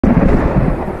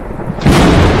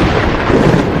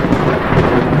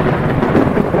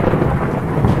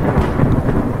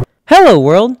Hello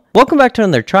world! Welcome back to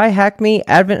another TryHackMe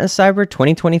Advent of Cyber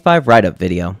 2025 write-up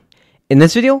video. In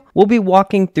this video, we'll be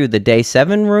walking through the Day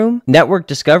 7 room, Network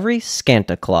Discovery,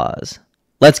 Santa Claus.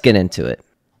 Let's get into it.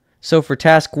 So for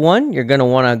task 1, you're going to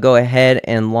want to go ahead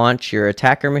and launch your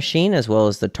attacker machine as well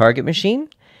as the target machine.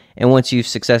 And once you've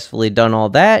successfully done all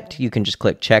that, you can just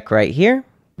click check right here.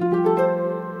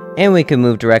 And we can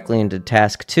move directly into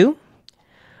task 2.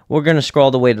 We're going to scroll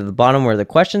all the way to the bottom where the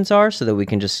questions are so that we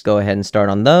can just go ahead and start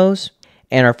on those.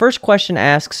 And our first question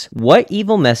asks, what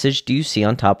evil message do you see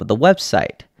on top of the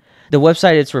website? The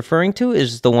website it's referring to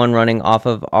is the one running off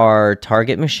of our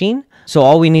target machine. So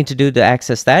all we need to do to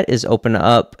access that is open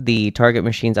up the target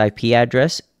machine's IP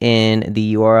address in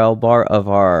the URL bar of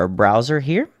our browser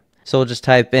here. So we'll just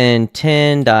type in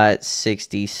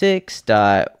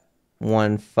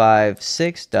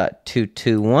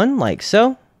 10.66.156.221 like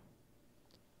so.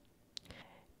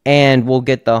 And we'll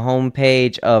get the home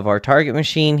page of our target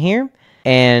machine here.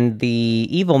 And the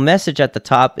evil message at the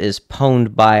top is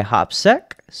pwned by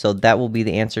HopSec. So that will be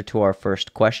the answer to our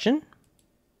first question.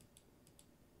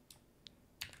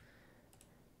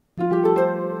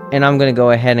 And I'm going to go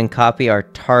ahead and copy our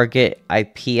target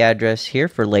IP address here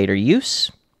for later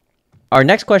use. Our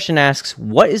next question asks,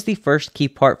 what is the first key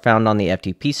part found on the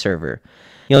FTP server?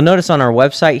 You'll notice on our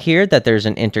website here that there's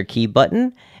an enter key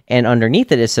button. And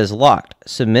underneath it, it says locked.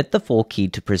 Submit the full key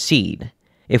to proceed.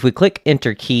 If we click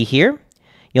enter key here,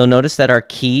 you'll notice that our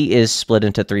key is split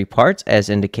into 3 parts as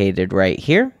indicated right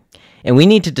here. And we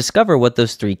need to discover what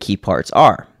those 3 key parts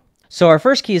are. So our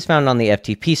first key is found on the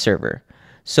FTP server.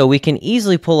 So we can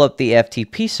easily pull up the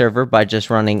FTP server by just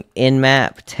running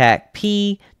nmap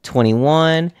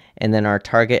tacp21 and then our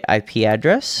target IP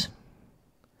address.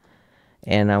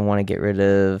 And I want to get rid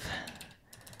of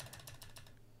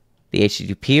the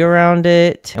HTTP around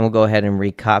it, and we'll go ahead and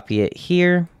recopy it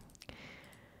here.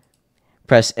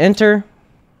 Press enter.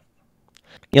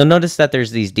 You'll notice that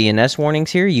there's these DNS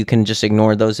warnings here. You can just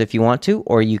ignore those if you want to,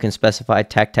 or you can specify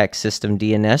TAC system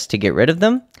DNS to get rid of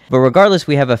them. But regardless,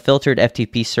 we have a filtered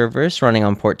FTP service running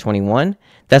on port 21.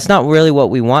 That's not really what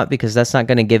we want because that's not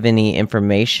going to give any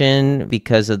information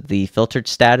because of the filtered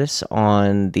status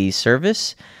on the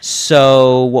service.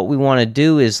 So what we want to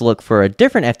do is look for a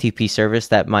different FTP service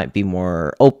that might be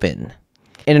more open.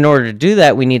 And in order to do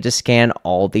that, we need to scan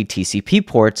all the TCP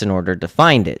ports in order to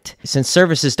find it, since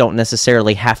services don't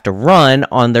necessarily have to run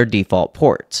on their default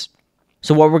ports.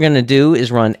 So what we're going to do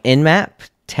is run nmap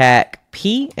tacp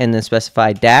and then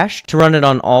specify dash to run it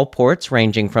on all ports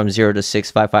ranging from 0 to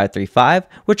 65535,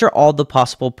 which are all the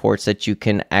possible ports that you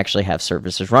can actually have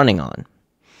services running on.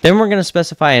 Then we're going to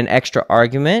specify an extra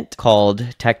argument called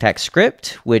TAC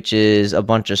script, which is a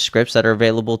bunch of scripts that are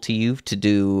available to you to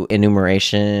do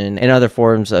enumeration and other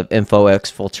forms of info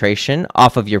exfiltration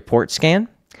off of your port scan.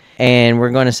 And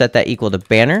we're going to set that equal to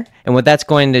banner. And what that's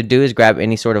going to do is grab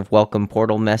any sort of welcome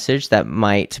portal message that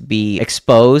might be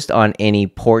exposed on any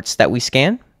ports that we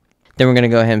scan. Then we're going to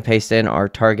go ahead and paste in our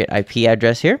target IP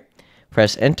address here.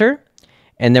 Press enter.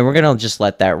 And then we're going to just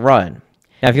let that run.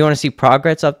 Now, if you want to see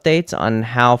progress updates on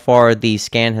how far the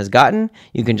scan has gotten,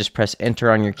 you can just press enter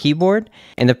on your keyboard.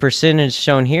 And the percentage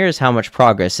shown here is how much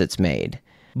progress it's made.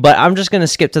 But I'm just going to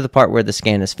skip to the part where the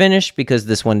scan is finished because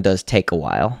this one does take a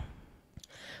while.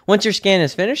 Once your scan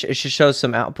is finished, it should show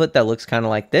some output that looks kind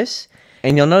of like this.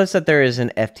 And you'll notice that there is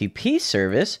an FTP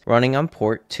service running on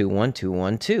port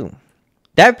 21212.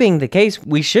 That being the case,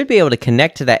 we should be able to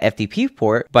connect to that FTP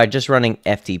port by just running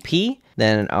FTP,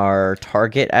 then our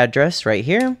target address right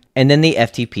here, and then the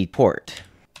FTP port.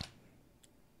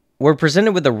 We're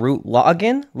presented with a root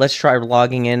login. Let's try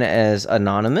logging in as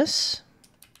anonymous.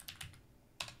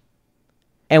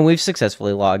 And we've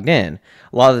successfully logged in.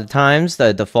 A lot of the times,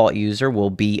 the default user will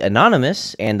be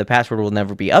anonymous, and the password will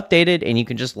never be updated, and you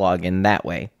can just log in that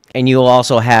way. And you'll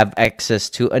also have access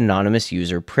to anonymous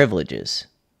user privileges.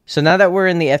 So now that we're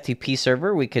in the FTP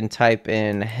server, we can type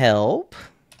in help.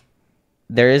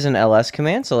 There is an ls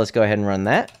command, so let's go ahead and run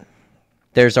that.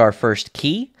 There's our first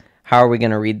key. How are we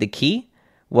going to read the key?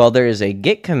 Well, there is a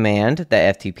get command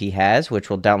that FTP has, which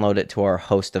will download it to our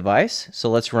host device. So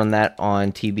let's run that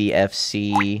on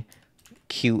tbfc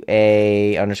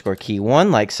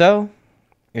QA_key1 like so.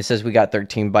 It says we got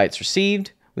 13 bytes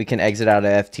received. We can exit out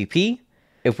of FTP.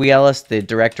 If we ls the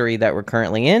directory that we're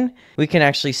currently in, we can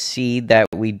actually see that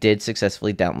we did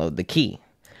successfully download the key.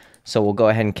 So we'll go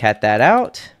ahead and cat that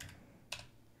out.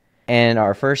 And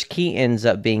our first key ends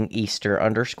up being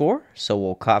Easter_. So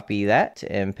we'll copy that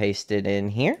and paste it in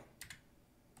here.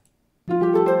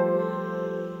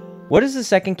 What is the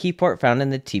second key port found in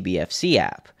the TBFC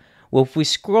app? Well, if we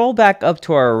scroll back up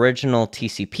to our original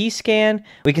TCP scan,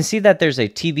 we can see that there's a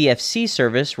TBFC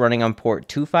service running on port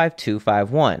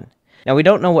 25251. Now, we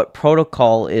don't know what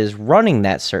protocol is running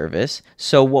that service,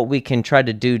 so what we can try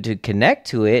to do to connect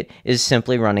to it is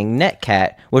simply running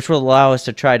netcat, which will allow us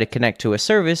to try to connect to a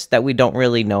service that we don't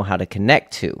really know how to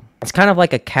connect to. It's kind of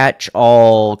like a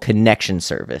catch-all connection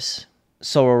service.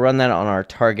 So we'll run that on our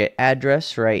target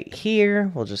address right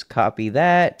here. We'll just copy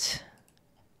that.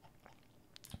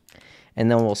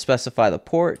 And then we'll specify the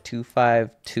port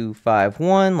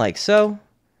 25251 like so.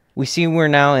 We see we're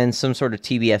now in some sort of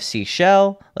TBFC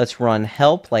shell. Let's run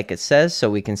help like it says so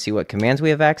we can see what commands we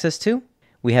have access to.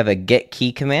 We have a get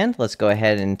key command. Let's go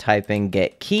ahead and type in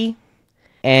get key.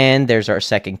 And there's our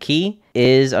second key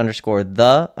is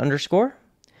 _the_.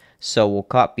 So we'll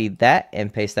copy that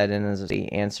and paste that in as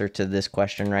the answer to this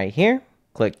question right here.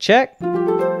 Click check.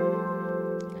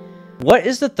 What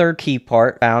is the third key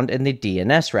part found in the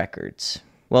DNS records?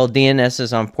 Well, DNS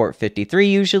is on port 53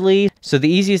 usually, so the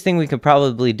easiest thing we could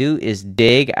probably do is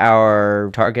dig our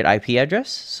target IP address.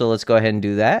 So let's go ahead and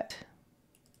do that.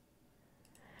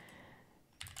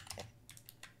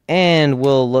 And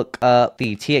we'll look up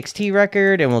the TXT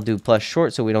record and we'll do plus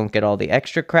short so we don't get all the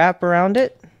extra crap around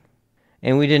it.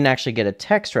 And we didn't actually get a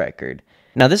text record.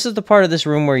 Now, this is the part of this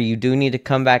room where you do need to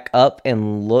come back up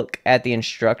and look at the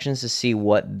instructions to see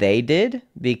what they did,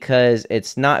 because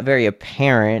it's not very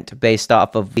apparent based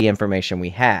off of the information we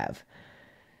have.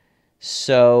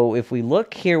 So if we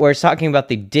look here where it's talking about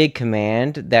the dig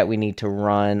command that we need to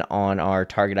run on our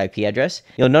target IP address,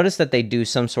 you'll notice that they do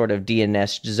some sort of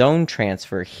DNS zone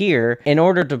transfer here in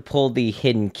order to pull the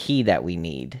hidden key that we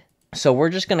need. So we're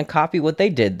just going to copy what they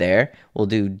did there. We'll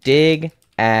do dig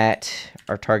at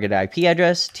our target IP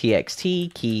address,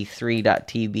 txt key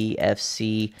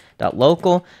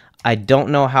 3.tbfc.local. I don't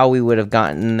know how we would have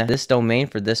gotten this domain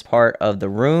for this part of the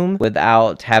room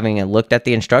without having looked at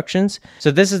the instructions. So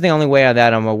this is the only way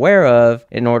that I'm aware of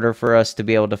in order for us to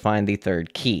be able to find the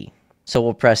third key. So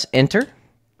we'll press enter,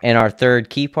 and our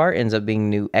third key part ends up being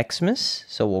new Xmas.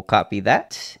 So we'll copy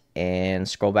that and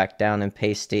scroll back down and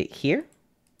paste it here.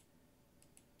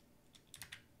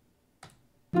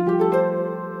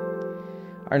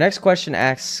 Our next question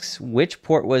asks, which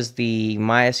port was the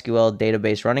MySQL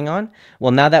database running on?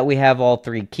 Well, now that we have all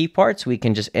three key parts, we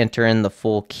can just enter in the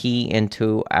full key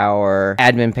into our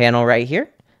admin panel right here.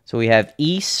 So we have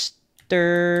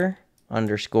Easter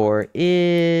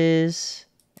 _is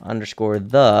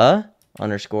 _the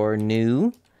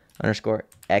 _new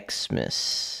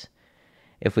 _Xmas.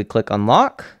 If we click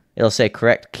unlock, it'll say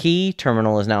correct key,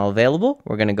 terminal is now available.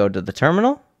 We're going to go to the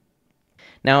terminal.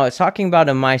 Now, it's talking about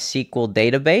a MySQL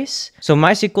database. So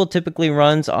MySQL typically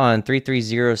runs on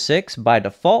 3306 by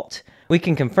default. We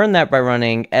can confirm that by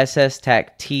running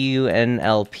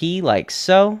sstack_tunlp like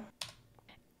so.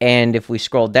 And if we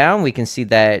scroll down, we can see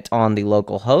that on the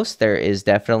local host, there is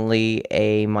definitely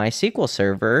a MySQL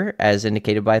server as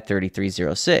indicated by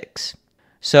 3306.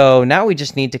 So now we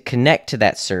just need to connect to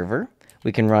that server.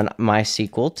 We can run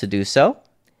MySQL to do so.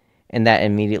 And that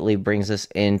immediately brings us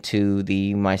into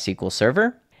the MySQL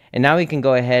server. And now we can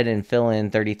go ahead and fill in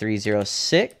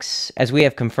 3306, as we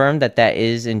have confirmed that that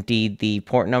is indeed the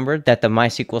port number that the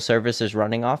MySQL service is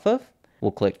running off of.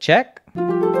 We'll click check.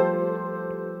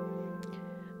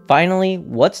 Finally,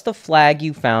 what's the flag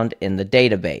you found in the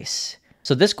database?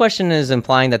 So this question is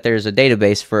implying that there's a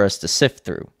database for us to sift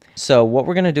through. So what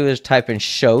we're going to do is type in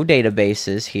show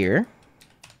databases here.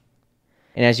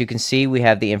 And as you can see, we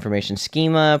have the information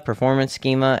schema, performance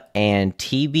schema, and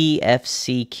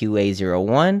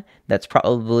TBFCQA01. That's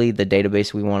probably the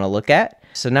database we want to look at.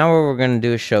 So now what we're going to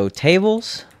do is show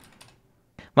tables.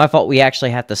 My fault, we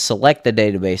actually have to select the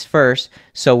database first.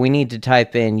 So we need to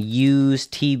type in use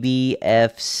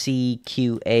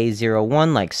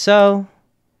TBFCQA01 like so.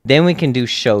 Then we can do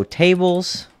show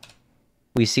tables.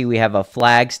 We see we have a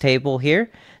flags table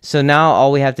here. So now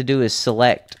all we have to do is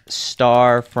select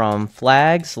star from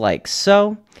flags like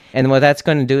so. And what that's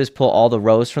going to do is pull all the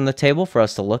rows from the table for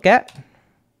us to look at.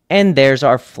 And there's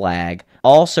our flag,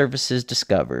 all services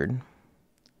discovered.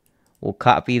 We'll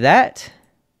copy that,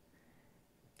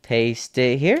 paste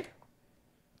it here,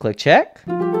 click check.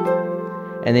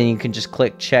 And then you can just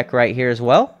click check right here as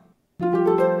well.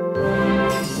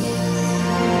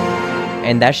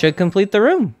 And that should complete the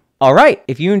room. Alright,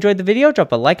 if you enjoyed the video,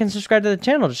 drop a like and subscribe to the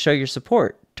channel to show your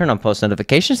support. Turn on post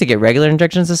notifications to get regular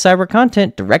injections of cyber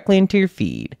content directly into your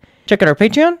feed. Check out our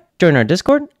Patreon, join our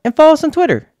Discord, and follow us on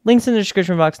Twitter. Links in the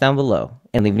description box down below.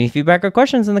 And leave any feedback or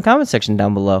questions in the comment section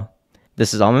down below.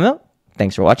 This is Almond Milk.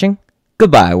 Thanks for watching.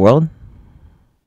 Goodbye, world.